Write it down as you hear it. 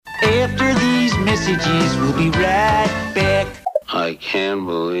After these messages, we'll be right back. I can't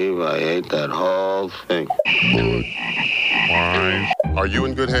believe I ate that whole thing. Are you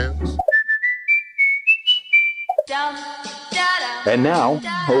in good hands? And now,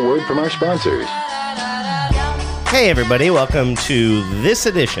 a word from our sponsors. Hey everybody, welcome to this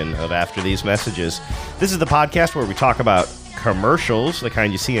edition of After These Messages. This is the podcast where we talk about commercials, the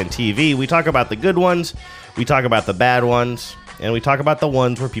kind you see on TV. We talk about the good ones, we talk about the bad ones, and we talk about the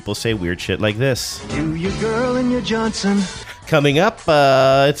ones where people say weird shit like this. You, your girl, and your Johnson. Coming up,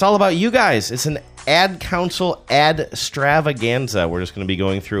 it's all about you guys. It's an Ad Council ad extravaganza. We're just going to be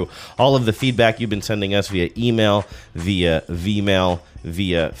going through all of the feedback you've been sending us via email, via Vmail,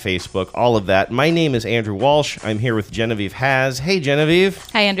 via Facebook, all of that. My name is Andrew Walsh. I'm here with Genevieve Has. Hey, Genevieve.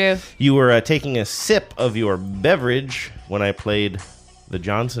 Hi, Andrew. You were taking a sip of your beverage when I played the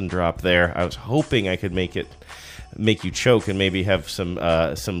Johnson drop there. I was hoping I could make you choke and maybe have some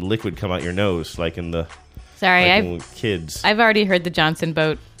liquid come out your nose, like in the kids. I've already heard the Johnson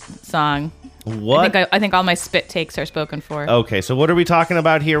Boat song. What? I think all my spit takes are spoken for. Okay, so what are we talking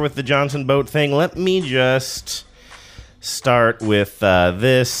about here with the Johnson Boat thing? Let me just start with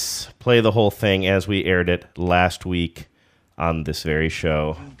this. Play the whole thing as we aired it last week on this very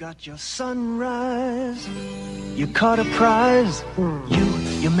show. You got your sunrise. You caught a prize.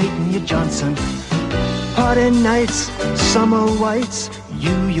 You're making your Johnson. Party nights, summer whites.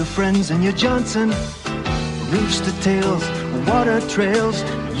 You, your friends, and your Johnson. Rooster tails, water trails.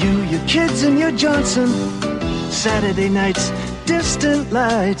 You, your kids, and your Johnson. Saturday nights, distant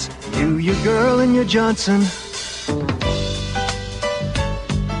lights. You, your girl, and your Johnson.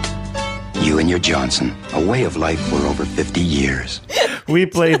 You and your Johnson, a way of life for over 50 years. We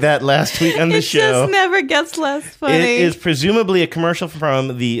played that last week on the show. It just never gets less funny. It is presumably a commercial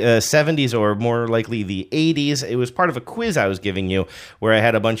from the 70s or more likely the 80s. It was part of a quiz I was giving you where I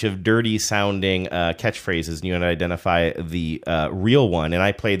had a bunch of dirty-sounding catchphrases, and you had to identify the real one, and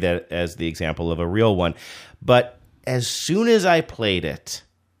I played that as the example of a real one. But as soon as I played it,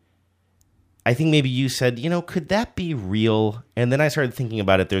 I think maybe you said, could that be real? And then I started thinking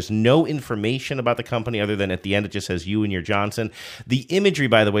about it. There's no information about the company other than at the end it just says you and your Johnson. The imagery,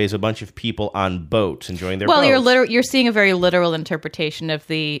 by the way, is a bunch of people on boats enjoying their boats. Well, you're seeing a very literal interpretation of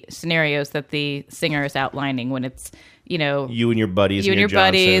the scenarios that the singer is outlining when it's, you and your buddies. You and your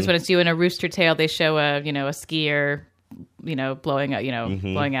buddies. When it's you and a rooster tail, they show a skier, blowing out,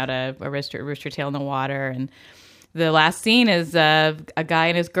 blowing out a rooster tail in the water. And the last scene is a guy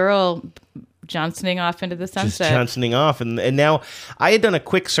and his girl Johnsoning off into the sunset. Just Johnsoning off. And now I had done a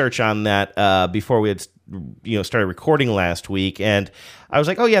quick search on that before we had started recording last week. And I was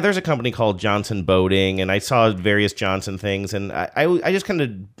like, oh, yeah, there's a company called Johnson Boating. And I saw various Johnson things. And I just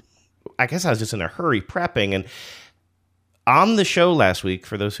I guess I was just in a hurry prepping. And on the show last week,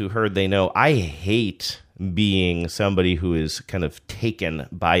 for those who heard, they know I hate being somebody who is kind of taken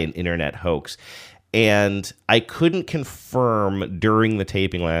by an internet hoax. And I couldn't confirm during the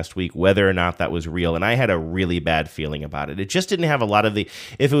taping last week whether or not that was real. And I had a really bad feeling about it. It just didn't have a lot of if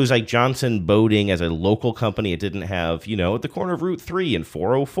it was like Johnson Boating as a local company, it didn't have, at the corner of Route 3 and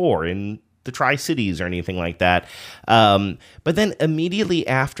 404 in the Tri-Cities or anything like that. But then immediately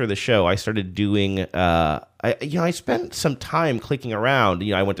after the show, I started doing, I spent some time clicking around.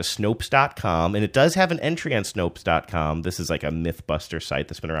 I went to Snopes.com, and it does have an entry on Snopes.com. This is like a Mythbuster site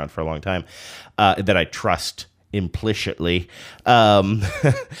that's been around for a long time that I trust implicitly. And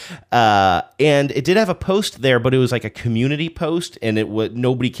it did have a post there, but it was like a community post, and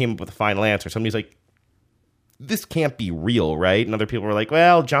nobody came up with a final answer. Somebody's like, this can't be real, right? And other people were like,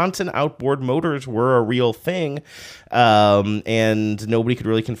 well, Johnson outboard motors were a real thing, and nobody could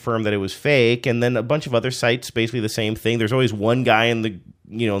really confirm that it was fake. And then a bunch of other sites, basically the same thing. There's always one guy in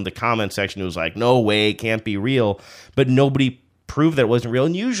the comment section who's like, no way, it can't be real. But nobody proved that it wasn't real.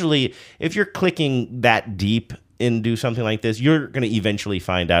 And usually, if you're clicking that deep into something like this, you're going to eventually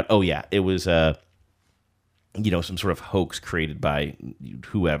find out, oh yeah, it was some sort of hoax created by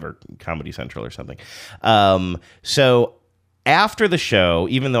whoever, Comedy Central or something. So after the show,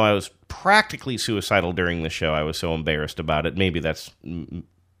 even though I was practically suicidal during the show, I was so embarrassed about it. Maybe that's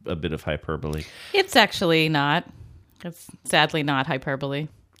a bit of hyperbole. It's actually not. It's sadly not hyperbole.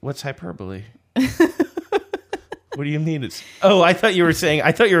 What's hyperbole? What do you mean? I thought you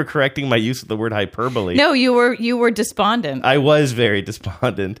were correcting my use of the word hyperbole. No, you were despondent. I was very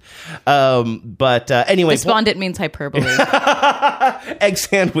despondent. But anyway. Despondent means hyperbole. Egg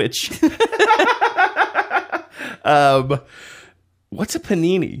sandwich. What's a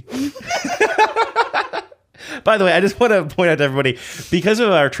panini? By the way, I just want to point out to everybody, because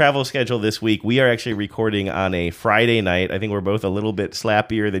of our travel schedule this week, we are actually recording on a Friday night. I think we're both a little bit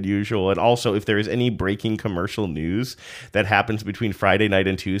slappier than usual. And also, if there is any breaking commercial news that happens between Friday night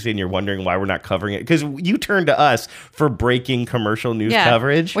and Tuesday, and you're wondering why we're not covering it, because you turn to us for breaking commercial news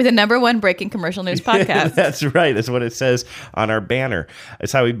coverage. We're the #1 breaking commercial news podcast. That's right. That's what it says on our banner.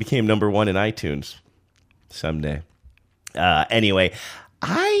 That's how we became #1 in iTunes someday. Anyway,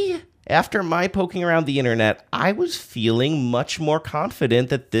 after my poking around the internet, I was feeling much more confident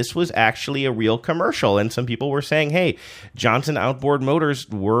that this was actually a real commercial. And some people were saying, hey, Johnson outboard motors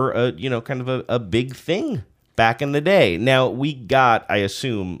were a big thing back in the day. Now, we got, I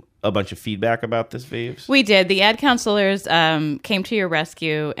assume, a bunch of feedback about this, Vives? We did. The ad counselors came to your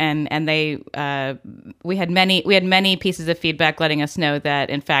rescue, and we had many pieces of feedback letting us know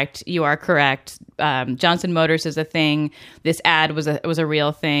that, in fact, you are correct. Johnson Motors is a thing. This ad was a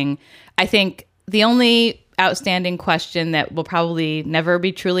real thing. I think the only outstanding question that will probably never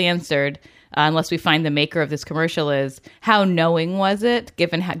be truly answered, unless we find the maker of this commercial, is how knowing was it,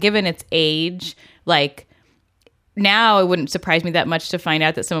 given its age, like. Now, it wouldn't surprise me that much to find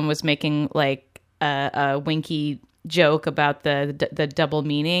out that someone was making like a winky joke about the double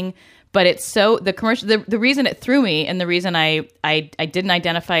meaning. But it's so the commercial. The reason it threw me, and the reason I didn't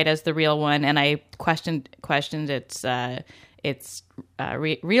identify it as the real one, and I questioned its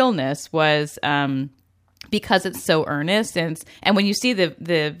realness, was because it's so earnest, and when you see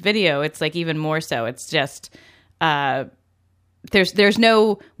the video, it's like even more so. It's just. There's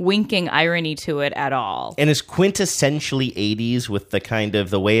no winking irony to it at all. And it's quintessentially 80s with the kind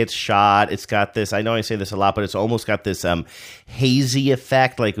of the way it's shot. It's got this, I know I say this a lot, but it's almost got this hazy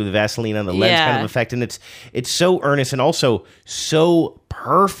effect, like with Vaseline on the lens kind of effect. And it's so earnest and also so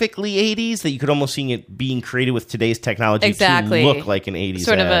perfectly 80s that you could almost see it being created with today's technology to look like an 80s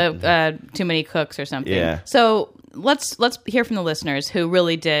sort ad. of a Too Many Cooks or something. Yeah. So let's hear from the listeners who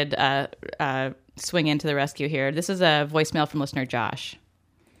really did swing into the rescue here. This is a voicemail from listener Josh.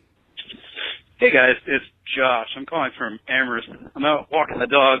 Hey guys, it's Josh. I'm calling from Amherst. I'm out walking the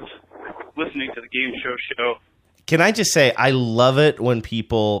dogs, listening to the game show. Can I just say, I love it when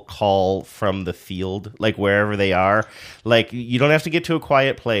people call from the field, like wherever they are. Like, you don't have to get to a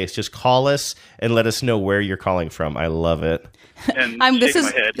quiet place. Just call us and let us know where you're calling from. I love it.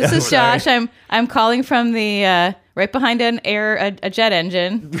 This is Josh. I'm calling from the right behind a jet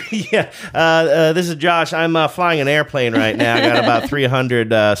engine. Yeah, this is Josh. I'm flying an airplane right now. I got about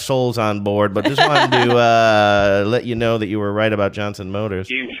 300 souls on board, but just wanted to let you know that you were right about Johnson Motors.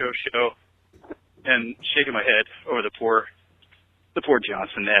 Game show, and shaking my head over the poor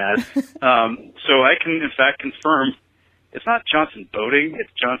Johnson ad. So I can in fact confirm it's not Johnson Boating,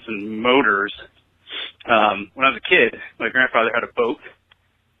 it's Johnson Motors. When I was a kid, my grandfather had a boat,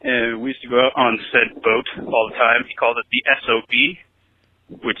 and we used to go out on said boat all the time. He called it the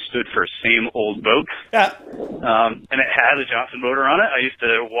SOB, which stood for Same Old Boat. Yeah. And it had a Johnson motor on it. I used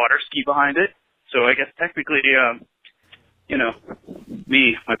to water ski behind it. So I guess technically,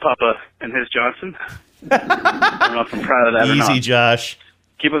 me, my papa, and his Johnson. I don't know if I'm proud of that or not. Easy, Josh.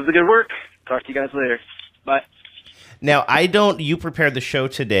 Keep up the good work. Talk to you guys later. Bye. Now, you prepared the show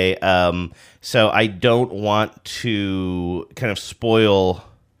today, so I don't want to kind of spoil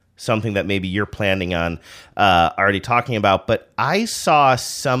something that maybe you're planning on already talking about, but I saw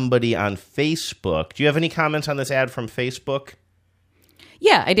somebody on Facebook. Do you have any comments on this ad from Facebook?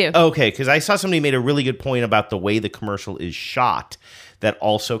 Yeah, I do. Okay, because I saw somebody made a really good point about the way the commercial is shot that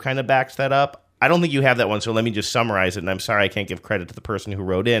also kind of backs that up. I don't think you have that one, so let me just summarize it, and I'm sorry I can't give credit to the person who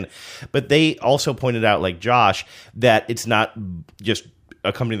wrote in. But they also pointed out, like Josh, that it's not just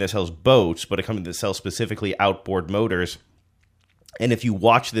a company that sells boats, but a company that sells specifically outboard motors. And if you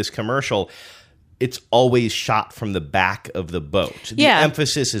watch this commercial, it's always shot from the back of the boat. The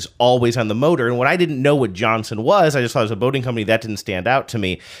emphasis is always on the motor. And when I didn't know what Johnson was, I just thought it was a boating company. That didn't stand out to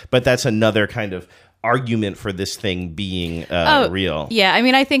me. But that's another kind of argument for this thing being real. Yeah, I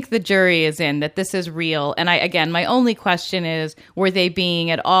mean, I think the jury is in that this is real. And my only question is, were they being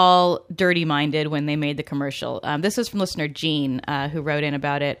at all dirty-minded when they made the commercial? This is from listener Jean, who wrote in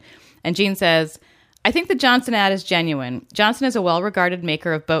about it. And Jean says, I think the Johnson ad is genuine. Johnson is a well-regarded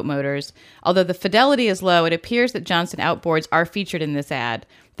maker of boat motors. Although the fidelity is low, it appears that Johnson outboards are featured in this ad.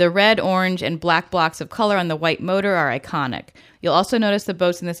 The red, orange, and black blocks of color on the white motor are iconic. You'll also notice the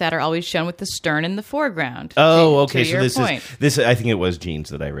boats in this ad are always shown with the stern in the foreground. Oh, okay. So this I think it was Jean's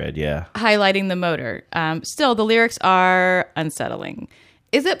that I read, yeah. Highlighting the motor. Still, the lyrics are unsettling.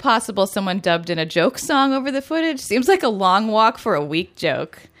 Is it possible someone dubbed in a joke song over the footage? Seems like a long walk for a weak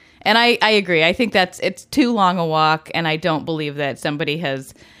joke. And I agree. I think it's too long a walk, and I don't believe that somebody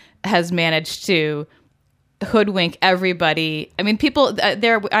has managed to hoodwink everybody. I mean, people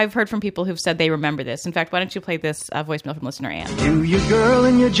I've heard from people who've said they remember this. In fact, why don't you play this voicemail from listener Ann? You, your girl,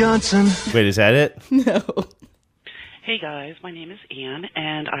 and your Johnson. Wait, is that it? No. Hey guys, my name is Ann,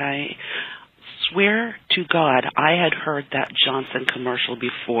 and I swear to God I had heard that Johnson commercial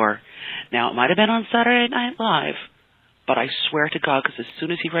before. Now, it might have been on Saturday Night Live, but I swear to God, because as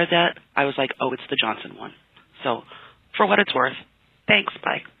soon as he read that, I was like, oh, it's the Johnson one. So, for what it's worth, thanks,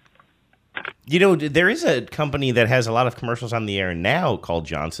 bye. You know, there is a company that has a lot of commercials on the air now called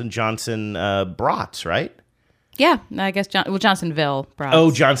Johnson Brats, right? Yeah, I guess Johnsonville. Brats.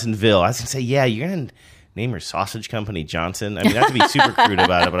 Oh, Johnsonville. I was going to say, yeah, you're going to name your sausage company Johnson. I mean, not to be super crude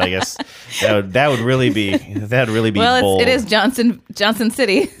about it, but I guess that would really be well, bold. It is Johnson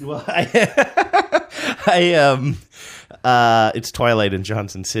City. Well, it's Twilight in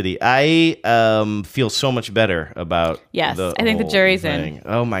Johnson City. I feel so much better about Yes, the I think the whole jury's thing. in.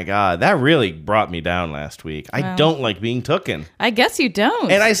 Oh my God, that really brought me down last week. I don't like being tooken. I guess you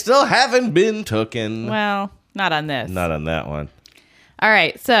don't. And I still haven't been tooken. Well, not on this. Not on that one. All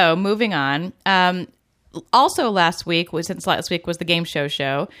right, so moving on. Also last week, since last week was the game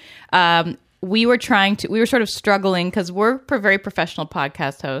show, we were sort of struggling because we're very professional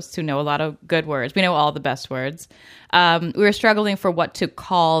podcast hosts who know a lot of good words. We know all the best words. We were struggling for what to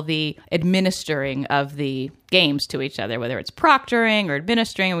call the administering of the games to each other, whether it's proctoring or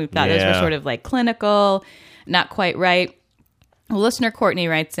administering. And we thought those were sort of like clinical, not quite right. Listener Courtney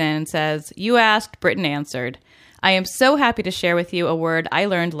writes in and says, "You asked, Britain answered. I am so happy to share with you a word I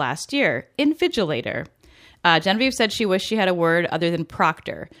learned last year, invigilator. Genevieve said she wished she had a word other than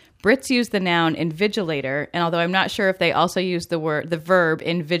proctor. Brits use the noun invigilator, and although I'm not sure if they also use the verb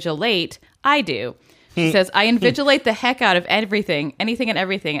invigilate, I do. She says, I invigilate the heck out of anything and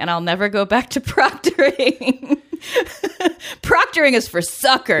everything, and I'll never go back to proctoring. Proctoring is for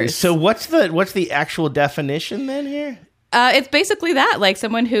suckers. So what's the actual definition then here? It's basically that, like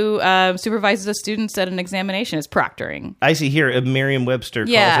someone who supervises a student at an examination is proctoring. I see here, Merriam-Webster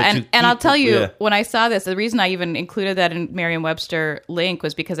calls it and I'll tell you, when I saw this, the reason I even included that in Merriam-Webster link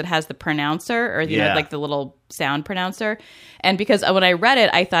was because it has the pronouncer, or know, like the little sound pronouncer. And because when I read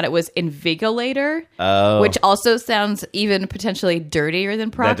it, I thought it was invigilator, which also sounds even potentially dirtier than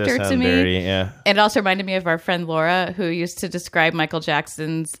proctor to me. Dirty, yeah. And it also reminded me of our friend Laura, who used to describe Michael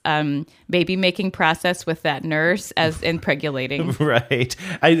Jackson's baby-making process with that nurse as impregulating. Right.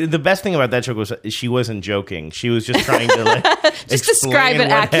 The best thing about that joke was she wasn't joking. She was just trying to just describe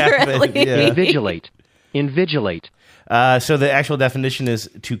it accurately. Yeah. Invigilate. So the actual definition is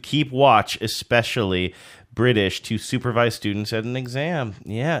to keep watch, especially British, to supervise students at an exam.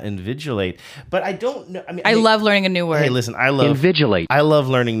 Yeah, invigilate. But I don't know. I love learning a new word. Hey, listen, I love invigilate. I love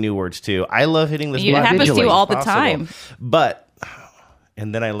learning new words too. I love hitting this. It happens to you all the time. But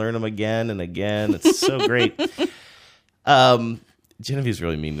and then I learn them again and again. It's so great. Genevieve's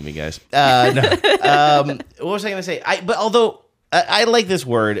really mean to me, guys. No. What was I going to say? But although I like this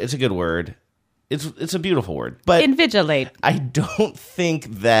word, it's a good word. It's a beautiful word. But invigilate. I don't think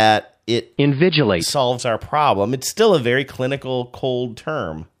that it invigilate solves our problem. It's still a very clinical, cold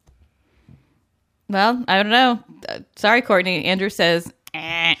term. Well, I don't know. Sorry, Courtney. Andrew says.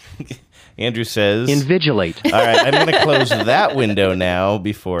 Andrew says invigilate. All right, I'm going to close that window now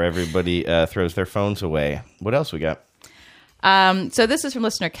before everybody throws their phones away. What else we got? So this is from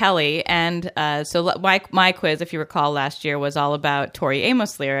listener Kelly, and so my quiz, if you recall, last year was all about Tori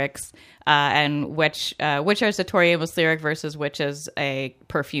Amos lyrics, and which is a Tori Amos lyric versus which is a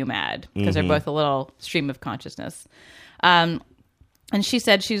perfume ad, because they're both a little stream of consciousness. And she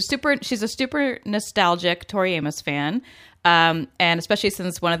said she's a super nostalgic Tori Amos fan. And especially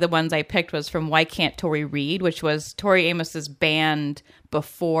since one of the ones I picked was from Why Can't Tori Read, which was Tori Amos's band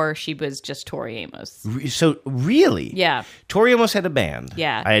before she was just Tori Amos. So really, yeah, Tori Amos had a band.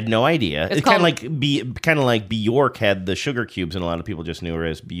 Yeah, I had no idea. It's kind of like Bjork had the Sugar Cubes, and a lot of people just knew her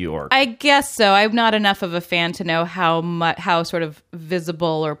as Bjork. I guess so. I'm not enough of a fan to know how sort of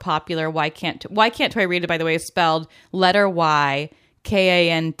visible or popular Why Can't Tori Read, by the way, is spelled letter Y,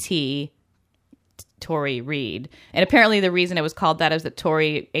 Kant. Tori Read. And apparently the reason it was called that is that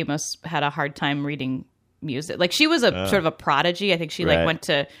Tori Amos had a hard time reading music. Like, she was a sort of a prodigy. I think she went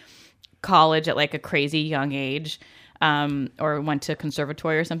to college at like a crazy young age, or went to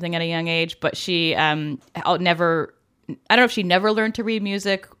conservatory or something at a young age. But she I don't know if she never learned to read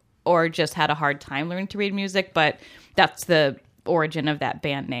music or just had a hard time learning to read music, but that's the origin of that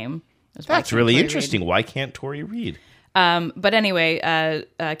band name. That's really interesting. Why can't Tori read? But anyway,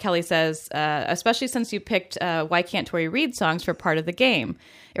 Kelly says, especially since you picked Why Can't Tori Read songs for part of the game.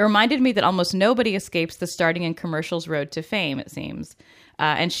 It reminded me that almost nobody escapes the starting in commercials road to fame, it seems.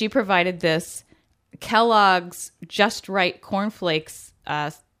 And she provided this Kellogg's Just Right cornflakes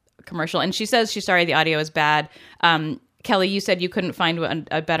commercial, and she says she's sorry the audio is bad. Kelly, you said you couldn't find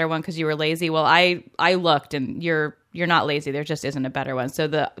a better one because you were lazy. Well, I looked, and you're not lazy. There just isn't a better one. So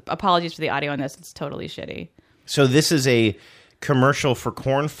the apologies for the audio on this. It's totally shitty. So this is a commercial for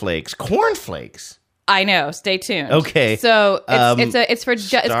cornflakes. Cornflakes? I know. Stay tuned. Okay. So it's called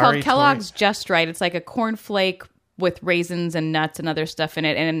Starry Kellogg's Just Right. It's like a cornflake with raisins and nuts and other stuff in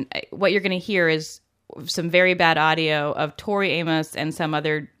it. And what you're going to hear is some very bad audio of Tori Amos and some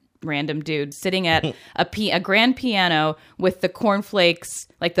other random dude sitting at a grand piano with the cornflakes,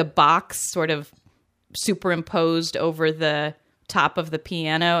 like the box sort of superimposed over the top of the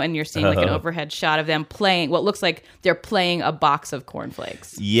piano, and you're seeing like an overhead shot of them playing what looks like they're playing a box of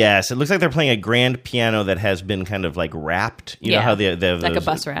cornflakes. Yes, it looks like they're playing a grand piano that has been kind of like wrapped. You know how they like a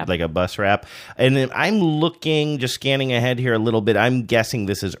bus wrap. Like a bus wrap. And then I'm looking, just scanning ahead here a little bit. I'm guessing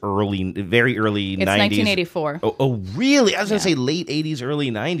this is very early 90s. It's 1984. Oh, really? I was going to say late 80s,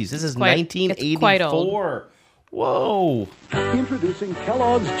 early 90s. This is 1984. It's quite old. Whoa. Introducing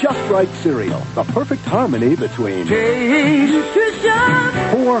Kellogg's Just Right cereal. The perfect harmony between taste,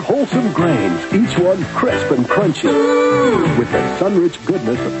 nutrition, 4 wholesome grains, each one crisp and crunchy. With the sun-rich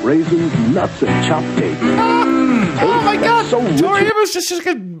goodness of raisins, nuts, and chopped dates. Oh my God! So Tori Amos just took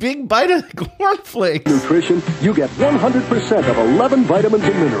a big bite of cornflakes. Nutrition, you get 100% of 11 vitamins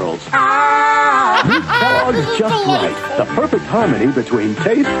and minerals. Kellogg's Just Right. The perfect harmony between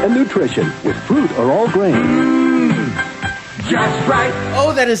taste and nutrition with fruit or all grains. Just right.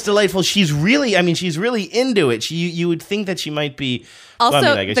 Oh, that is delightful. She's really into it. You would think that she might be.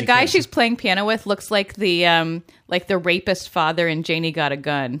 Also, the guy she's playing piano with looks like the rapist father in Janie Got a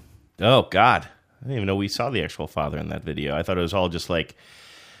Gun. Oh God, I didn't even know we saw the actual father in that video. I thought it was all just like.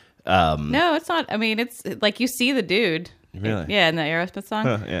 No, it's not. I mean, it's like you see the dude. Really? Yeah, in the Aerosmith song.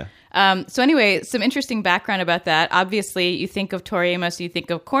 Yeah. So anyway, some interesting background about that. Obviously, you think of Tori Amos, you think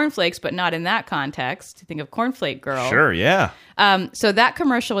of cornflakes, but not in that context. You think of Cornflake Girl. Sure, yeah. So that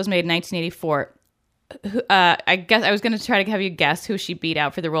commercial was made in 1984. I guess I was going to try to have you guess who she beat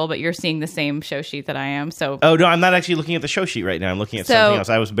out for the role, but you're seeing the same show sheet that I am. So oh no, I'm not actually looking at the show sheet right now. I'm looking at something else.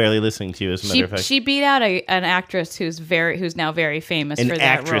 I was barely listening to you. As a matter of fact, she beat out an actress who's now very famous for that role. An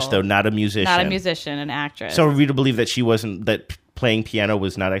actress, though, not a musician. Not a musician, an actress. So are we to believe that that playing piano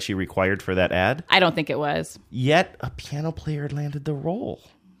was not actually required for that ad? I don't think it was. Yet a piano player landed the role.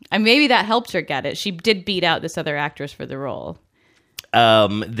 And maybe that helped her get it. She did beat out this other actress for the role.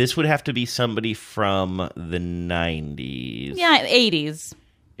 This would have to be somebody from the 90s. Yeah, 80s.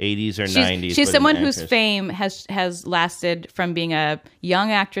 80s or 90s. She's someone whose fame has lasted from being a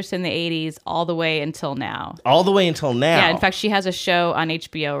young actress in the 80s all the way until now. All the way until now? Yeah, in fact, she has a show on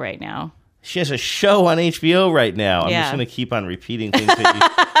HBO right now. She has a show on HBO right now. I'm just going to keep on repeating things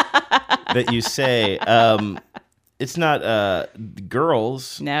that you say. It's not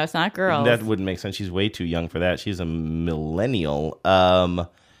Girls. No, it's not Girls. That wouldn't make sense. She's way too young for that. She's a millennial.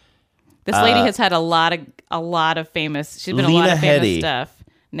 This lady has had a lot of famous. She's been in a lot of famous stuff.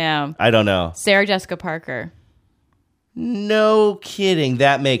 No, I don't know. Sarah Jessica Parker. No kidding.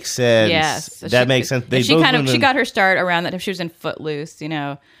 That makes sense. Yes, that makes sense. She got her start around that. She was in Footloose. You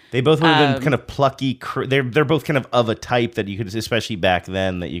know. They both would have been kind of plucky. They're both kind of a type that you could, especially back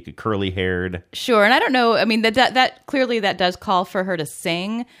then, that you could curly haired. Sure, and I don't know. I mean, that clearly that does call for her to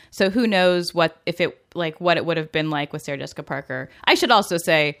sing. So who knows what it would have been like with Sarah Jessica Parker. I should also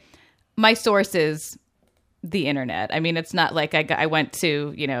say, my source is the internet. I mean, it's not like I went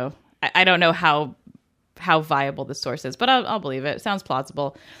to I don't know how viable the source is, but I'll believe it. It sounds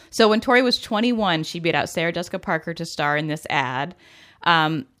plausible. So when Tori was 21, she beat out Sarah Jessica Parker to star in this ad.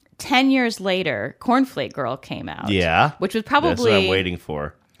 10 years later, Cornflake Girl came out. Yeah. Which was probably that's what I'm waiting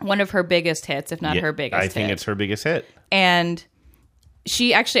for. One of her biggest hits, if not her biggest hit. I think it's her biggest hit. And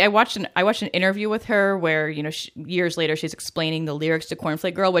she actually, I watched an interview with her where, years later, she's explaining the lyrics to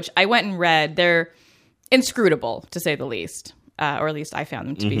Cornflake Girl, which I went and read. They're inscrutable, to say the least. Or at least I found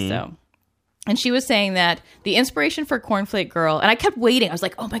them to be so. And she was saying that the inspiration for Cornflake Girl, and I kept waiting. I was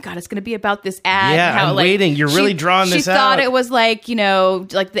like, oh my God, it's going to be about this ad. Yeah, I'm waiting. You're really drawing this out. She thought it was like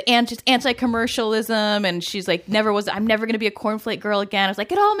the anti-commercialism. And she's like, I'm never going to be a Cornflake Girl again. I was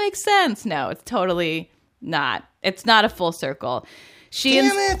like, it all makes sense. No, it's totally not. It's not a full circle. She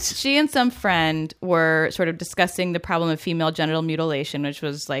and some friend were sort of discussing the problem of female genital mutilation, which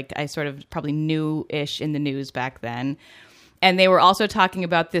was like, I sort of probably new-ish in the news back then. And they were also talking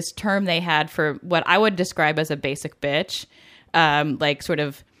about this term they had for what I would describe as a basic bitch, like sort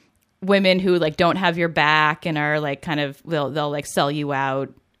of women who like don't have your back and are like kind of they'll like sell you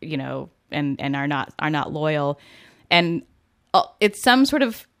out, and are not loyal. And it's some sort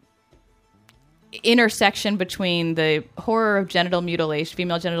of intersection between the horror of genital mutilation,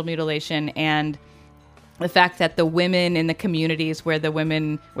 female genital mutilation, and the fact that the women in the communities where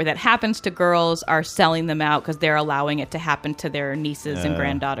that happens to girls are selling them out because they're allowing it to happen to their nieces and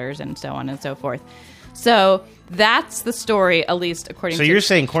granddaughters and so on and so forth. So that's the story, at least according to. So you're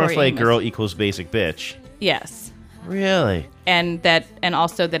saying Tori cornflake Amos. girl equals basic bitch? Yes. Really? And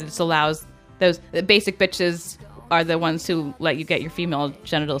also that it allows the basic bitches are the ones who let you get your female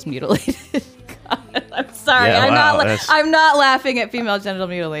genitals mutilated. God, I'm sorry. Yeah, I'm not laughing at female genital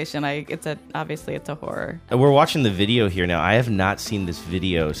mutilation. Obviously it's a horror. We're watching the video here now. I have not seen this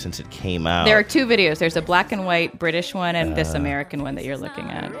video since it came out. There are two videos. There's a black and white British one and this American one that you're looking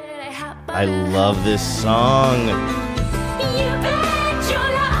at. I love this song.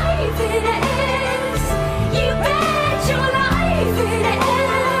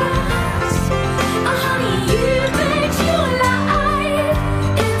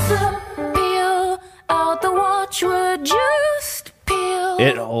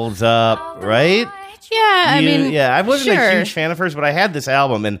 It holds up, right? Yeah, I wasn't sure. a huge fan of hers, but I had this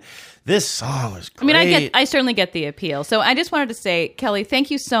album, and this song was great. I certainly get the appeal. So I just wanted to say, Kelly, thank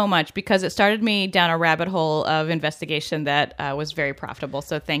you so much because it started me down a rabbit hole of investigation that was very profitable.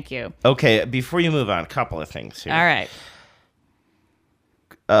 So thank you. Okay, before you move on, a couple of things here. All right.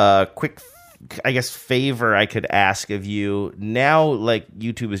 Quick, I guess, favor I could ask of you. Now, like,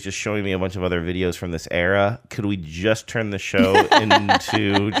 YouTube is just showing me a bunch of other videos from this era. Could we just turn the show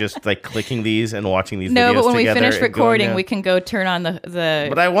into just, like, clicking these and watching these videos together? No, but when we finish recording, we can go turn on the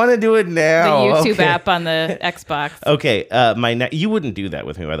But I want to do it now. The YouTube app on the Xbox. Okay, you wouldn't do that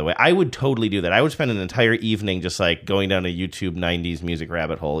with me, by the way. I would totally do that. I would spend an entire evening just, like, going down a YouTube 90s music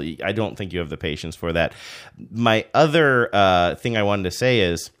rabbit hole. I don't think you have the patience for that. My other thing I wanted to say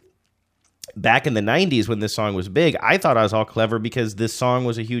is, back in the 90s when this song was big, I thought I was all clever because this song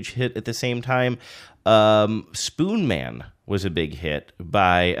was a huge hit at the same time. Spoon Man was a big hit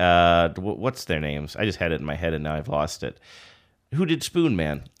by, what's their names? I just had it in my head and now I've lost it. Who did Spoon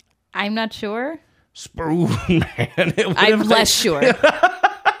Man? I'm not sure. Spoon Man. I'm less sure.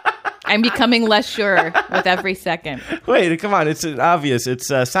 I'm becoming less sure with every second. Wait, come on. It's obvious. It's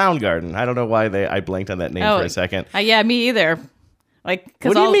Soundgarden. I don't know why I blanked on that name for a second. Yeah, me either. Like,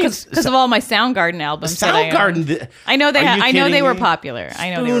 because of all my Soundgarden albums. Soundgarden. I know they. I know they were popular.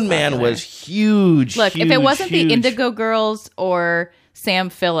 I know Spoon Man was huge. Look, huge, if it wasn't huge. the Indigo Girls or Sam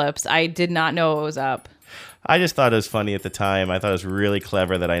Phillips, I did not know what was up. I just thought it was funny at the time. I thought it was really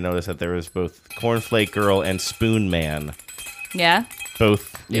clever that I noticed that there was both Cornflake Girl and Spoon Man. Yeah.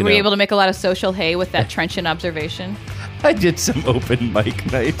 Both. Were you able to make a lot of social hay with that trenchant observation? I did some open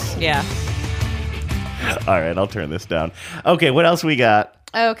mic nights. Yeah. All right, I'll turn this down. Okay, what else we got?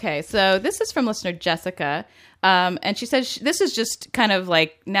 Okay, so this is from listener Jessica, and she says this is just kind of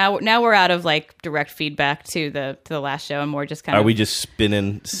like now we're out of like direct feedback to the last show, and we're just kind of. Are we just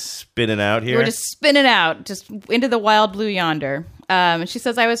spinning out here? We're just spinning out, just into the wild blue yonder. And she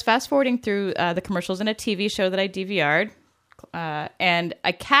says I was fast forwarding through the commercials in a TV show that I DVR'd, and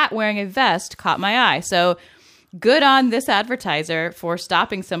a cat wearing a vest caught my eye. So. Good on this advertiser for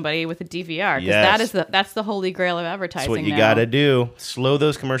stopping somebody with a DVR, because that's the holy grail of advertising. That's what you got to do. Slow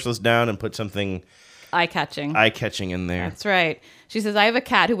those commercials down and put something eye-catching in there. That's right. She says, I have a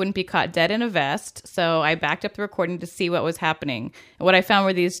cat who wouldn't be caught dead in a vest, so I backed up the recording to see what was happening. And what I found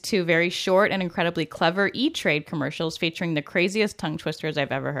were these two very short and incredibly clever E-Trade commercials featuring the craziest tongue twisters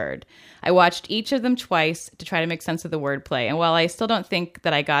I've ever heard. I watched each of them twice to try to make sense of the wordplay, and while I still don't think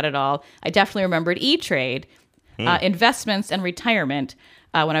that I got it all, I definitely remembered E-Trade. Investments and retirement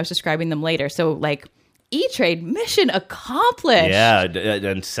when I was describing them later. So, like, E-Trade, mission accomplished. Yeah,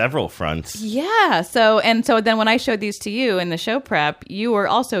 on several fronts. Yeah. So then when I showed these to you in the show prep, you were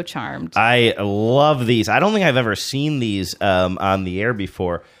also charmed. I love these. I don't think I've ever seen these on the air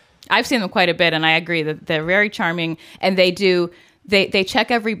before. I've seen them quite a bit, and I agree that they're very charming, and they check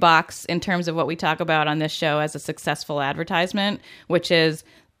every box in terms of what we talk about on this show as a successful advertisement, which is...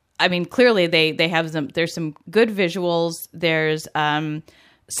 I mean, clearly they have there's some good visuals. There's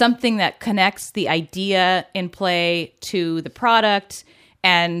something that connects the idea in play to the product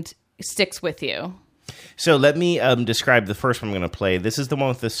and sticks with you. So let me describe the first one I'm going to play. This is the one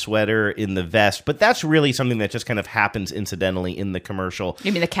with the sweater in the vest, but that's really something that just kind of happens incidentally in the commercial.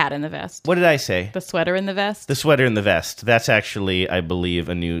 You mean the cat in the vest? What did I say? The sweater in the vest? The sweater in the vest. That's actually, I believe,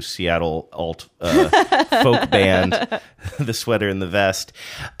 a new Seattle alt folk band. The sweater in the vest.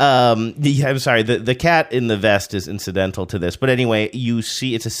 I'm sorry. The cat in the vest is incidental to this. But anyway, you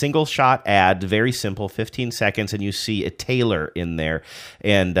see it's a single shot ad, very simple, 15 seconds, and you see a tailor in there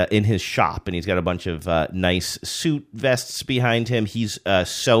and in his shop, and he's got a bunch of of nice suit vests behind him. He's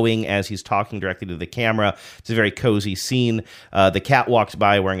sewing as he's talking directly to the camera. It's a very cozy scene. The cat walks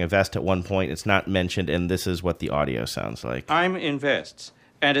by wearing a vest at one point. It's not mentioned, and this is what the audio sounds like. I'm Invests.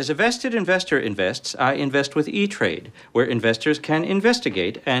 And as a vested investor invests, I invest with E-Trade, where investors can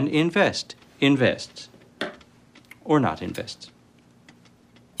investigate and invest. Invests. Or not invests.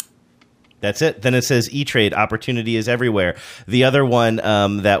 That's it. Then it says E-Trade, opportunity is everywhere. The other one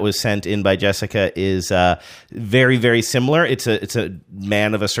that was sent in by Jessica is very, very similar. It's a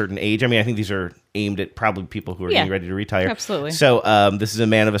man of a certain age. I mean, I think these are aimed at probably people who are getting ready to retire. Absolutely. So this is a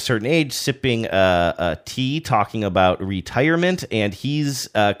man of a certain age sipping tea, talking about retirement, and he's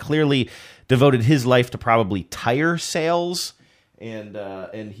clearly devoted his life to probably tire sales.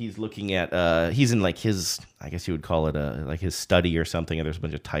 And he's looking at he's in like his, I guess you would call it like his study or something, and there's a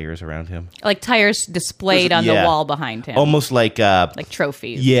bunch of tires around him, like tires displayed on the wall behind him, almost like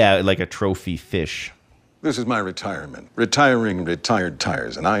trophies. Yeah, like a trophy fish. This is my retirement, retiring retired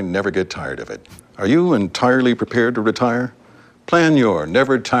tires, and I never get tired of it. Are you entirely prepared to retire? Plan your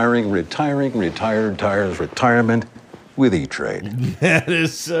never-tiring, retired tires retirement with E-Trade. That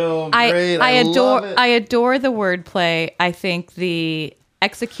is so great. I love it. I adore the wordplay. I think the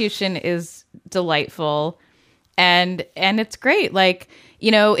execution is delightful, and it's great. Like,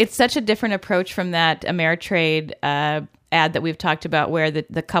 you know, it's such a different approach from that Ameritrade ad that we've talked about, where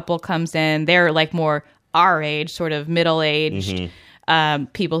the couple comes in. They're like more our age, sort of middle-aged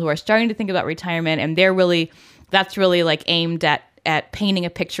people who are starting to think about retirement, and that's really like aimed at painting a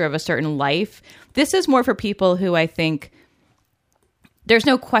picture of a certain life. This is more for people who I think there's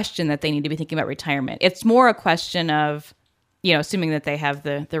no question that they need to be thinking about retirement. It's more a question of, you know, assuming that they have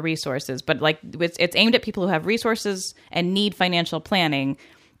the resources, but like it's aimed at people who have resources and need financial planning.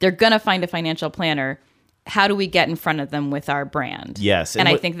 They're going to find a financial planner. How do we get in front of them with our brand? Yes. And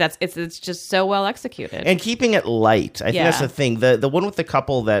I think it's just so well executed. And keeping it light. I think that's the thing. The one with the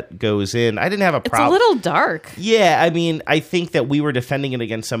couple that goes in, I didn't have a problem. It's a little dark. Yeah, I mean, I think that we were defending it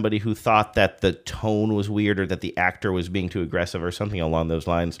against somebody who thought that the tone was weird or that the actor was being too aggressive or something along those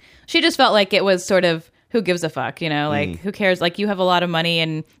lines. She just felt like it was sort of, who gives a fuck, you know? Like, who cares? Like, you have a lot of money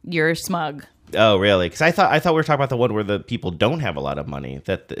and you're smug. Oh, really? Because I thought we were talking about the one where the people don't have a lot of money.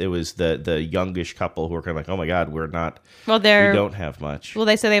 That it was the youngish couple who were kind of like, oh my God, we don't have much. Well,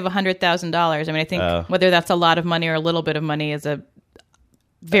 they say they have $100,000. I mean, I think whether that's a lot of money or a little bit of money is a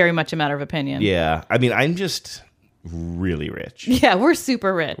very much a matter of opinion. Yeah, I mean, I'm just really rich. Yeah, we're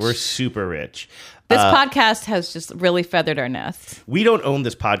super rich. This podcast has just really feathered our nest. We don't own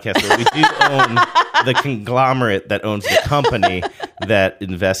this podcast, but we do own the conglomerate that owns the company that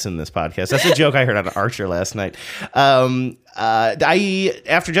invests in this podcast. That's a joke I heard on Archer last night. After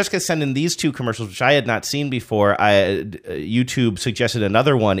Jessica sent in these two commercials, which I had not seen before, YouTube suggested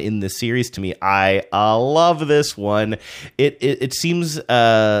another one in this series to me. I love this one. It seems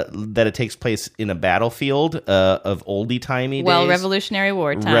that it takes place in a battlefield of oldie-timey days. Revolutionary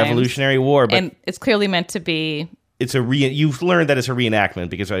War times. Revolutionary War. But and it's clearly meant to be... You've learned that it's a reenactment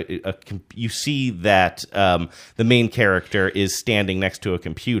because you see that the main character is standing next to a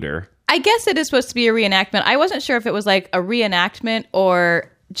computer. I guess it is supposed to be a reenactment. I wasn't sure if it was like a reenactment or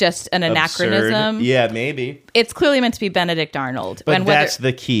just an anachronism. Absurd. Yeah, maybe. It's clearly meant to be Benedict Arnold. But that's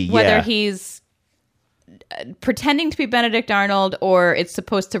the key, Whether he's pretending to be Benedict Arnold or it's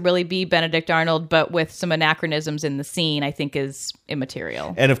supposed to really be Benedict Arnold but with some anachronisms in the scene, I think is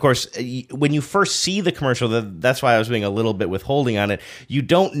immaterial. And of course, when you first see the commercial, that's why I was being a little bit withholding on it. You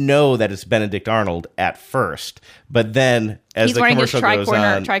don't know that it's Benedict Arnold at first, but then as the commercial goes on... He's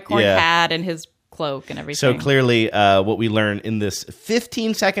wearing his tricorn hat and his cloak and everything. So clearly, what we learn in this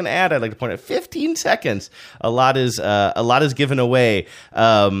 15-second ad, I'd like to point out, 15 seconds, a lot is given away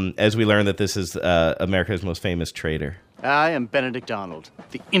as we learn that this is America's most famous trader. I am Benedict Arnold,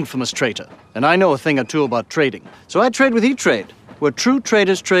 the infamous traitor, and I know a thing or two about trading. So I trade with E-Trade, where true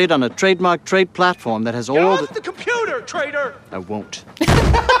traders trade on a trademark trade platform that has all the computer, trader! I won't.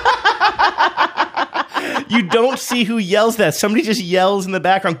 You don't see who yells that. Somebody just yells in the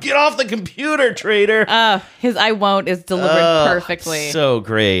background, "Get off the computer, trader!" His "I won't" is delivered perfectly. So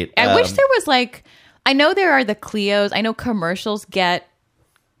great. I wish there was I know there are the Clios. I know commercials get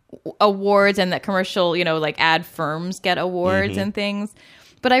awards and that commercial, ad firms get awards and things.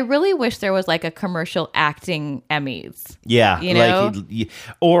 But I really wish there was a commercial acting Emmys. Yeah. You know?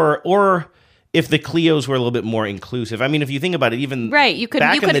 Or if the Clios were a little bit more inclusive. I mean, if you think about it, even you could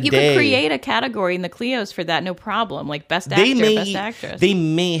create a category in the Clios for that, no problem. Like best actor, best actress. They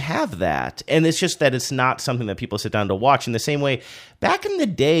may have that, and it's just that it's not something that people sit down to watch. In the same way, back in the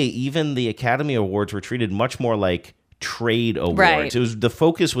day, even the Academy Awards were treated much more like trade awards. Right. The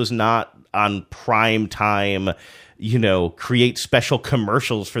focus was not on prime time, create special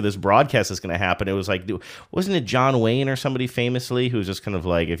commercials for this broadcast that's going to happen. It was like, wasn't it John Wayne or somebody famously who was just kind of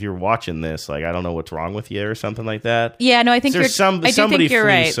like, if you're watching this, like, I don't know what's wrong with you or something like that. Yeah, no, I think somebody think you're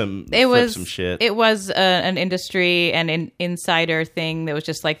right. Some shit. It was an industry and an insider thing that was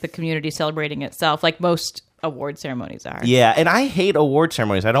just like the community celebrating itself, like most award ceremonies are. Yeah, and I hate award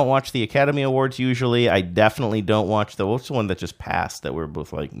ceremonies. I don't watch the Academy Awards usually. I definitely don't watch what's the one that just passed that we're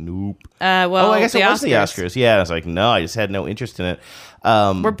both like, nope. Well, I guess it was Oscars. the Oscars. Yeah, I was like, no, I just had no interest in it.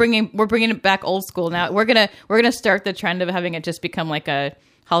 We're bringing it back old school now. We're gonna start the trend of having it just become like a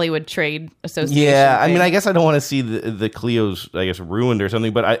Hollywood Trade Association. Yeah, I thing. mean, I guess I don't want to see the Clio's, I guess, ruined or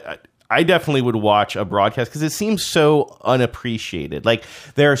something, but I definitely would watch a broadcast because it seems so unappreciated. Like,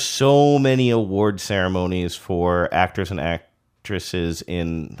 there are so many award ceremonies for actors and actresses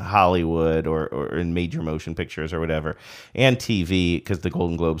in Hollywood or in major motion pictures or whatever, and TV, because the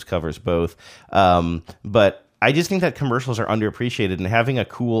Golden Globes covers both. But I just think that commercials are underappreciated, and having a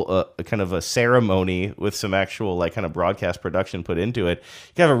cool kind of a ceremony with some actual like kind of broadcast production put into it,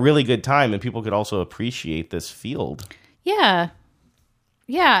 you can have a really good time, and people could also appreciate this field. Yeah.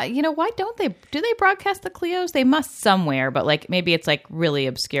 Yeah, why don't they? Do they broadcast the Clios? They must somewhere, but like maybe it's like really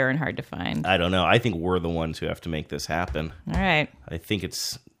obscure and hard to find. I don't know. I think we're the ones who have to make this happen. All right. I think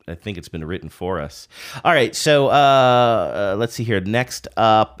it's been written for us. All right, so let's see here. Next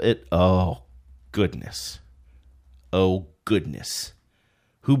up, oh goodness. Who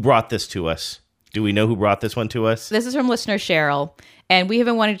brought this to us? Do we know who brought this one to us? This is from listener Cheryl, and we have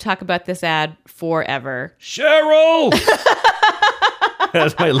been wanting to talk about this ad forever. Cheryl!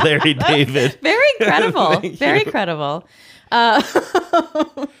 That's my Larry David. Very credible. Very credible. So,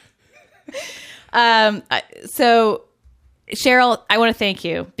 Cheryl, I want to thank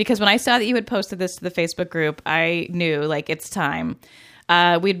you because when I saw that you had posted this to the Facebook group, I knew like it's time.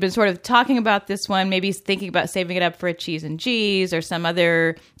 We'd been sort of talking about this one, maybe thinking about saving it up for a Cheese and G's or some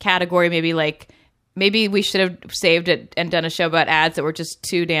other category. Maybe we should have saved it and done a show about ads that we're just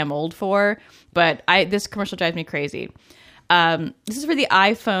too damn old for. But this commercial drives me crazy. This is for the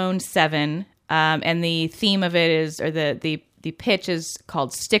iPhone 7, and the theme of it is, or the pitch is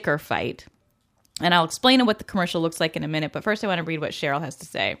called Sticker Fight. And I'll explain what the commercial looks like in a minute, but first I want to read what Cheryl has to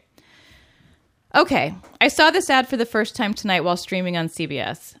say. Okay, I saw this ad for the first time tonight while streaming on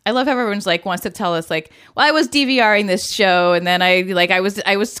CBS. I love how everyone's like wants to tell us like, well, I was DVRing this show, and then I was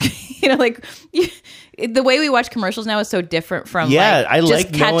the way we watch commercials now is so different from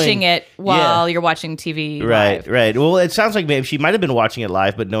just catching it while you're watching TV. Right, live. right. Well, it sounds like maybe she might have been watching it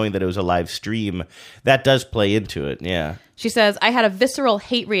live, but knowing that it was a live stream, that does play into it. Yeah. She says, I had a visceral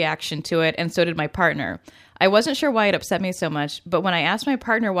hate reaction to it, and so did my partner. I wasn't sure why it upset me so much, but when I asked my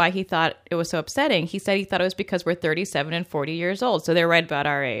partner why he thought it was so upsetting, he said he thought it was because we're 37 and 40 years old, so they're right about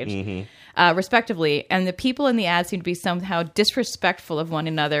our age, respectively. And the people in the ad seem to be somehow disrespectful of one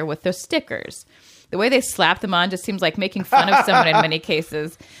another with their stickers. The way they slap them on just seems like making fun of someone in many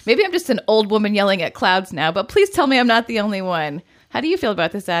cases. Maybe I'm just an old woman yelling at clouds now, but please tell me I'm not the only one. How do you feel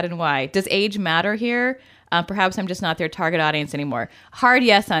about this ad and why? Does age matter here? Perhaps I'm just not their target audience anymore. Hard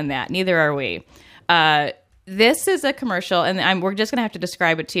yes on that. Neither are we. This is a commercial, and we're just going to have to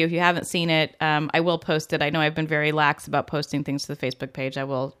describe it to you. If you haven't seen it, I will post it. I know I've been very lax about posting things to the Facebook page. I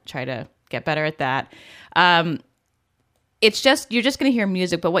will try to get better at that. It's just, you're just going to hear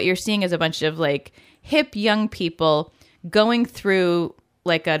music, but what you're seeing is a bunch of like hip young people going through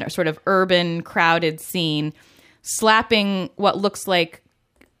like a sort of urban crowded scene, slapping what looks like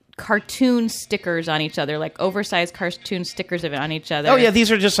cartoon stickers on each other, like oversized cartoon stickers of it on each other. Oh yeah,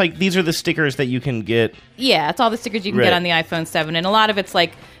 these are the stickers that you can get. Yeah, it's all the stickers you can get on the iPhone 7, and a lot of it's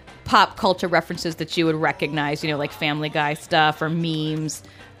like pop culture references that you would recognize, like Family Guy stuff or memes.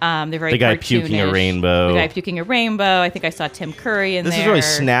 They're very the guy cartoonish. puking a rainbow. The guy puking a rainbow. I think I saw Tim Curry in this there. This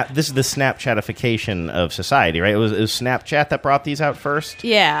is really This is the Snapchatification of society, right? It was Snapchat that brought these out first.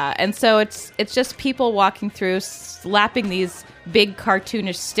 Yeah, and so it's just people walking through, slapping these big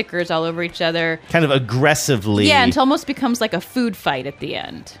cartoonish stickers all over each other, kind of aggressively. Yeah, until it almost becomes like a food fight at the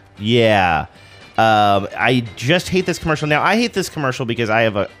end. Yeah, I just hate this commercial. Now I hate this commercial because I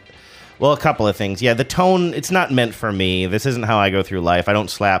have a couple of things. Yeah, the tone, it's not meant for me. This isn't how I go through life. I don't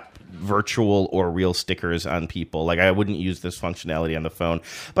slap virtual or real stickers on people. Like, I wouldn't use this functionality on the phone.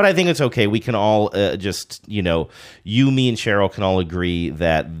 But I think it's okay. We can all just, you, me, and Cheryl can all agree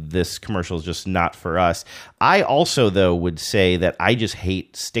that this commercial is just not for us. I also, though, would say that I just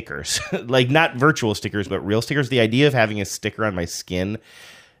hate stickers. Like, not virtual stickers, but real stickers. The idea of having a sticker on my skin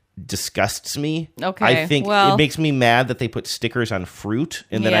disgusts me. Okay, I think well- it makes me mad that they put stickers on fruit,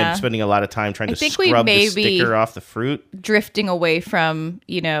 and then Yeah. I'm spending a lot of time trying I to think we scrub may the be- sticker off the fruit. Drifting away from,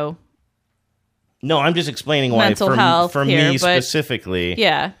 No, I'm just explaining why mental health for here, me but- specifically.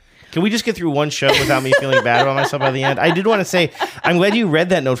 Yeah. Can we just get through one show without me feeling bad about myself by the end? I did want to say, I'm glad you read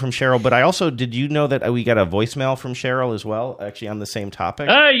that note from Cheryl, but I also, did you know that we got a voicemail from Cheryl as well, actually on the same topic?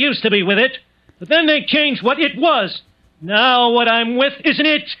 I used to be with it, but then they changed what it was. Now what I'm with isn't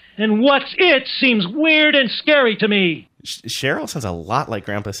it, and what's it seems weird and scary to me. Cheryl sounds a lot like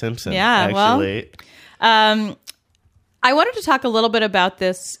Grandpa Simpson, Yeah, actually. I wanted to talk a little bit about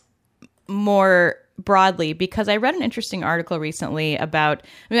this more broadly because I read an interesting article recently about,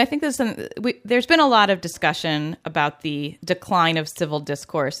 I think there's been a lot of discussion about the decline of civil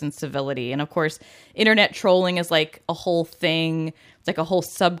discourse and civility. And of course, internet trolling is like a whole thing. It's like a whole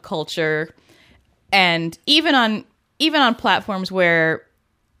subculture. And even on platforms where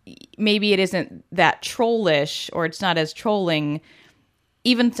maybe it isn't that trollish or it's not as trolling,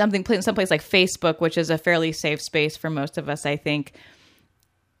 even someplace like Facebook, which is a fairly safe space for most of us, I think,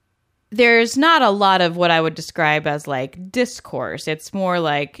 there's not a lot of what I would describe as like discourse. It's more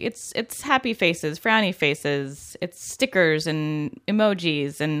like it's happy faces, frowny faces, it's stickers and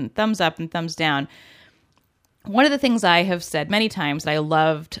emojis and thumbs up and thumbs down. One of the things I have said many times that I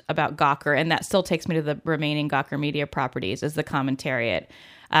loved about Gawker, and that still takes me to the remaining Gawker Media properties, is the commentariat.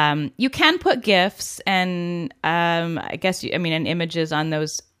 You can put GIFs and and images on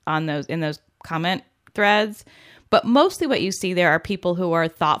those in those comment threads. But mostly what you see there are people who are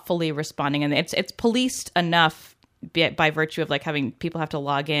thoughtfully responding, and it's policed enough by virtue of like having people have to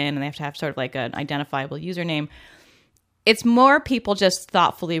log in and they have to have sort of like an identifiable username. It's more people just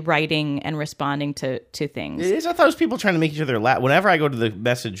thoughtfully writing and responding to things. It is. I thought it was people trying to make each other laugh. Whenever I go to the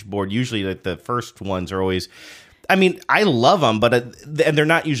message board, usually like the first ones are always, I mean, I love them, but and they're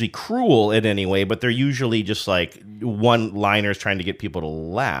not usually cruel in any way, but they're usually just like one-liners trying to get people to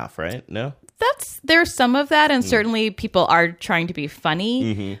laugh, right? No? There's some of that, and certainly people are trying to be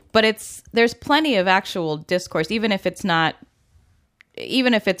funny, but there's plenty of actual discourse, even if it's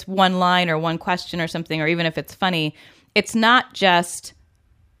one line or one question or something, or even if it's funny. It's not just,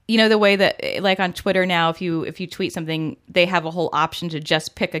 the way that like on Twitter now, if you tweet something, they have a whole option to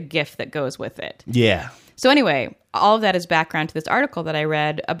just pick a GIF that goes with it. Yeah. So anyway, all of that is background to this article that I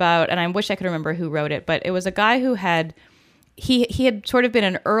read about, and I wish I could remember who wrote it, but it was a guy who had he had sort of been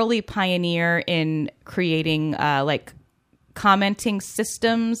an early pioneer in creating like commenting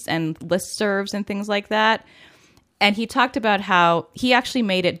systems and listservs and things like that. And he talked about how he actually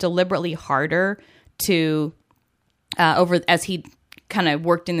made it deliberately harder to as he kind of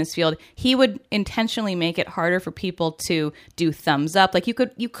worked in this field, he would intentionally make it harder for people to do thumbs up. Like you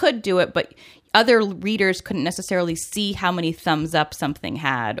could do it, but other readers couldn't necessarily see how many thumbs up something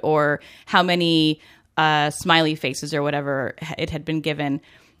had or how many smiley faces or whatever it had been given.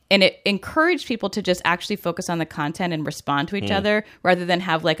 And it encouraged people to just actually focus on the content and respond to each other rather than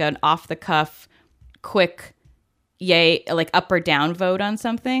have like an off the cuff, quick, yay, like up or down vote on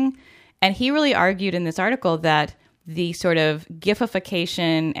something. And he really argued in this article that the sort of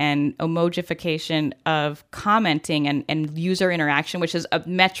gifification and emojification of commenting and user interaction, which is a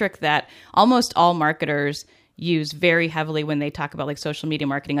metric that almost all marketers use very heavily when they talk about like social media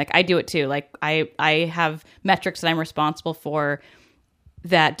marketing. Like I do it too. Like I have metrics that I'm responsible for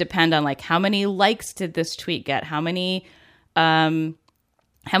that depend on like how many likes did this tweet get, how many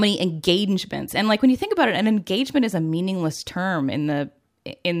engagements. And like when you think about it, an engagement is a meaningless term in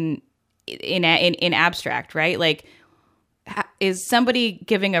abstract, right? Like, is somebody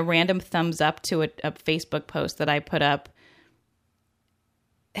giving a random thumbs up to a Facebook post that I put up?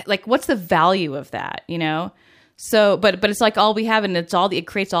 Like, what's the value of that? So, but it's like all we have, and it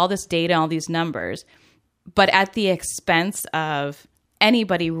creates all this data, all these numbers, but at the expense of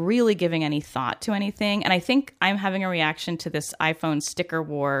anybody really giving any thought to anything. And I think I'm having a reaction to this iPhone sticker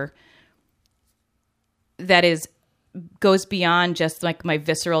war that goes beyond just like my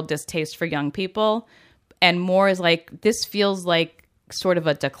visceral distaste for young people, and more is like, this feels like sort of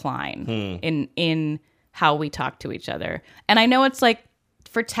a decline in how we talk to each other. And I know it's like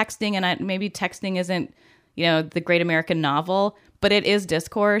for texting, and maybe texting isn't, the great American novel, but it is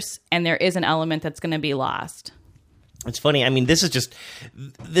discourse, and there is an element that's going to be lost. It's funny. I mean, this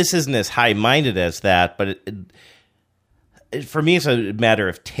isn't as high-minded as that, but for me, it's a matter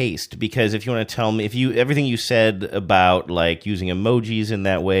of taste, because if you want to tell me, everything you said about like using emojis in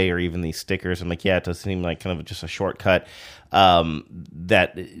that way, or even these stickers, I'm like, yeah, it does seem like kind of just a shortcut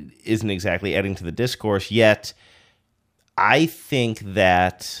that isn't exactly adding to the discourse. Yet, I think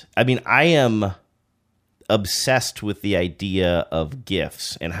that, I mean, I am obsessed with the idea of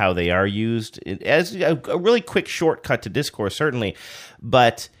GIFs and how they are used as a really quick shortcut to discourse, certainly.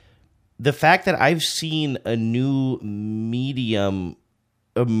 But the fact that I've seen a new medium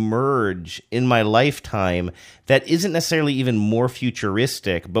emerge in my lifetime that isn't necessarily even more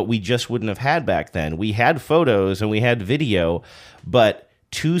futuristic, but we just wouldn't have had back then. We had photos and we had video, but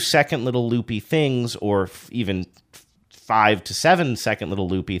 2-second little loopy things, or even 5 to 7 second little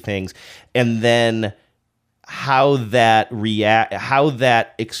loopy things, and then how that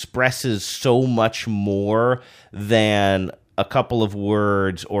expresses so much more than a couple of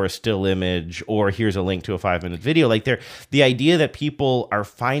words or a still image or here's a link to a 5-minute video. Like the idea that people are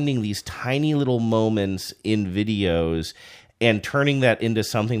finding these tiny little moments in videos and turning that into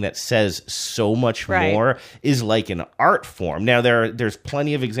something that says so much more is like an art form. Now there's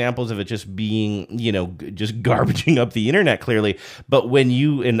plenty of examples of it just being, just garbaging up the internet, clearly. But when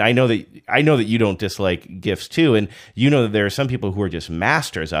I know that you don't dislike GIFs too, and that there are some people who are just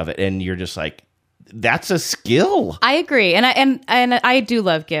masters of it, and you're just like, that's a skill. I agree. And I do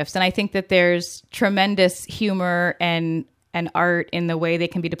love GIFs. And I think that there's tremendous humor and art in the way they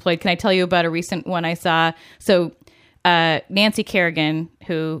can be deployed. Can I tell you about a recent one I saw? So Nancy Kerrigan,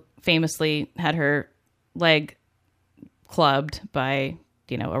 who famously had her leg clubbed by,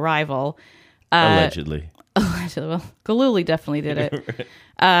 a rival. Allegedly. Well, Galooly definitely did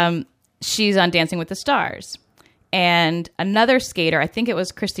it. She's on Dancing with the Stars. And another skater, I think it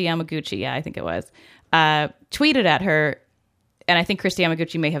was Kristi Yamaguchi, yeah, I think it was, tweeted at her, and I think Kristi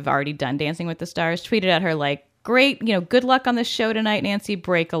Yamaguchi may have already done Dancing with the Stars, tweeted at her like, great, good luck on the show tonight, Nancy,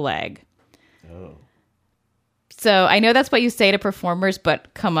 break a leg. Oh. So I know that's what you say to performers,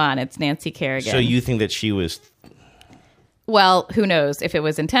 but come on, it's Nancy Kerrigan. So you think that she was... Well, who knows if it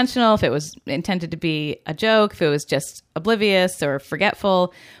was intentional, if it was intended to be a joke, if it was just oblivious or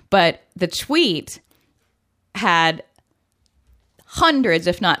forgetful, but the tweet had hundreds,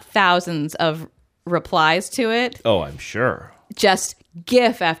 if not thousands, of replies to it. Oh, I'm sure. Just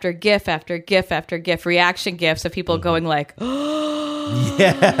GIF after GIF after GIF after GIF, reaction GIFs of people going like, oh,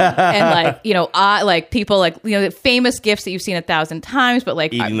 yeah, and like people like famous GIFs that you've seen 1,000 times, but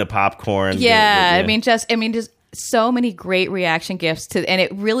like eating the popcorn. Yeah, I mean, just so many great reaction GIFs and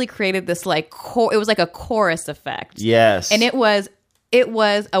it really created this like it was like a chorus effect. Yes, and it was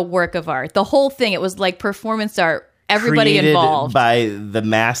a work of art. The whole thing, it was like performance art. Everybody created involved. By the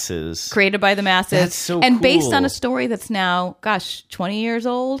masses. Created by the masses. That's so and cool. Based on a story that's now, 20 years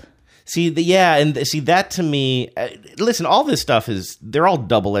old. See, that to me, listen, all this stuff they're all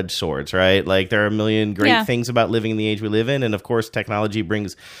double-edged swords, right? Like, there are a million great things about living in the age we live in, and of course, technology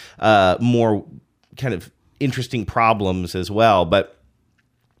brings more kind of interesting problems as well, but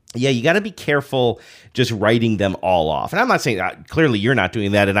yeah, you got to be careful just writing them all off. And I'm not saying, clearly you're not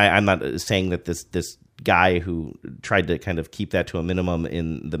doing that, and I'm not saying that this guy who tried to kind of keep that to a minimum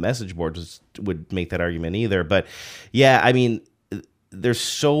in the message boards would make that argument either. But yeah, I mean, there's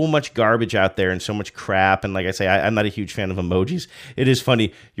so much garbage out there and so much crap. And like I say, I'm not a huge fan of emojis. It is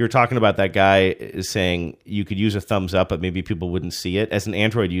funny. You were talking about that guy saying you could use a thumbs up, but maybe people wouldn't see it. As an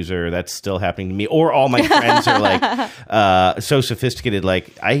Android user, that's still happening to me. Or all my friends are like so sophisticated.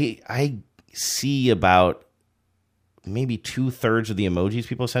 Like I see about maybe 2/3 of the emojis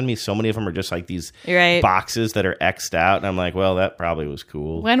people send me. So many of them are just like these boxes that are X'd out, and I'm like, well, that probably was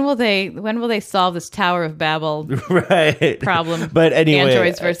cool. When will they solve this Tower of Babel problem? But anyway,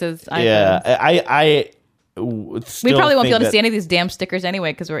 Androids versus iPhones. Yeah, we probably won't be able to see any of these damn stickers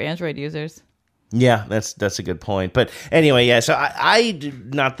anyway because we're Android users. Yeah, that's a good point. But anyway, yeah. So I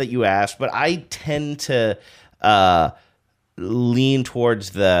not that you asked, but I tend to lean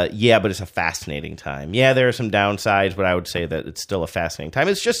towards but it's a fascinating time. Yeah, there are some downsides, but I would say that it's still a fascinating time.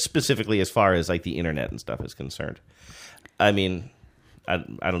 It's just specifically as far as like the internet and stuff is concerned. I mean, I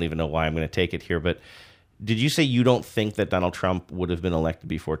don't even know why I'm going to take it here, but did you say you don't think that Donald Trump would have been elected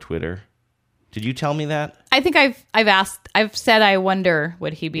before Twitter? Did you tell me that? I think I've said I wonder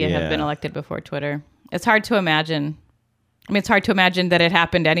would he have been elected before Twitter. It's hard to imagine. I mean, it's hard to imagine that it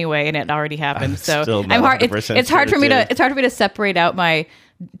happened anyway, and it already happened. So it's hard for me to separate out my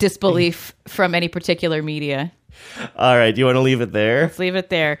disbelief from any particular media. All right, do you want to leave it there? Let's leave it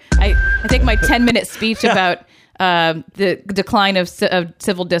there. I think my 10-minute speech about the decline of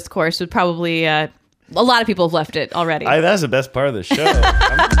civil discourse would probably a lot of people have left it already. That's the best part of the show.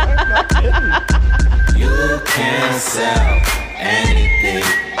 I'm not kidding. You can sell anything.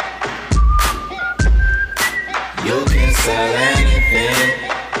 You can sell anything.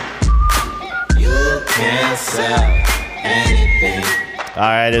 You can sell anything.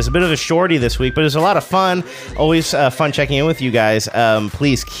 right, it's a bit of a shorty this week, but it's a lot of fun. Always fun checking in with you guys.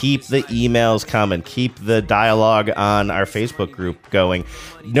 Please keep the emails coming. Keep the dialogue on our Facebook group going.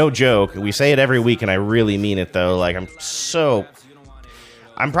 No joke. We say it every week, and I really mean it, though. Like,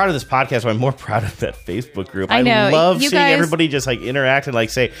 I'm proud of this podcast, but I'm more proud of that Facebook group. I know. I love You seeing guys- everybody just like interact and like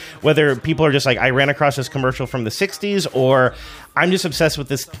say whether people are just like, I ran across this commercial from the 60s, or I'm just obsessed with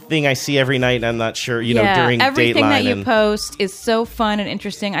this thing I see every night and I'm not sure, during everything Dateline. that you and post is so fun and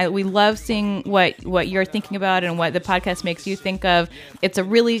interesting. We love seeing what you're thinking about and what the podcast makes you think of. It's a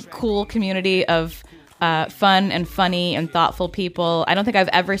really cool community of fun and funny and thoughtful people. I don't think I've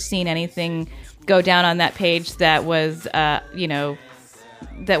ever seen anything go down on that page that was,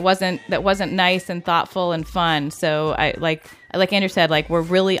 that wasn't nice and thoughtful and fun. So I like Andrew said, like, we're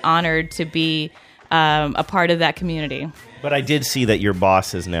really honored to be a part of that community. But I did see that your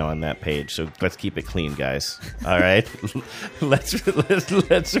boss is now on that page, so let's keep it clean, guys. All right, let's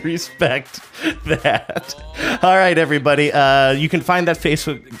respect that. All right, everybody. You can find that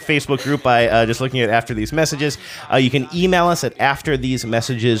Facebook group by just looking at After These Messages. You can email us at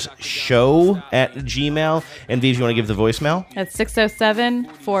afterthesemessageshow@gmail. And Viv, you want to give the voicemail? That's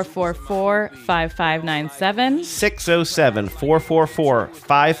 607-444-5597.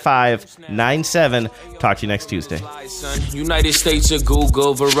 607-444-5597. Talk to you next Tuesday. United States of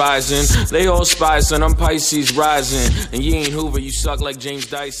Google, Verizon. They all spies, son. I'm Pisces rising. And you ain't Hoover, you suck like James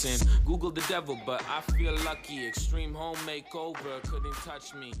Dyson. Google the devil, but I feel lucky. Extreme home makeover couldn't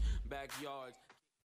touch me. Backyards.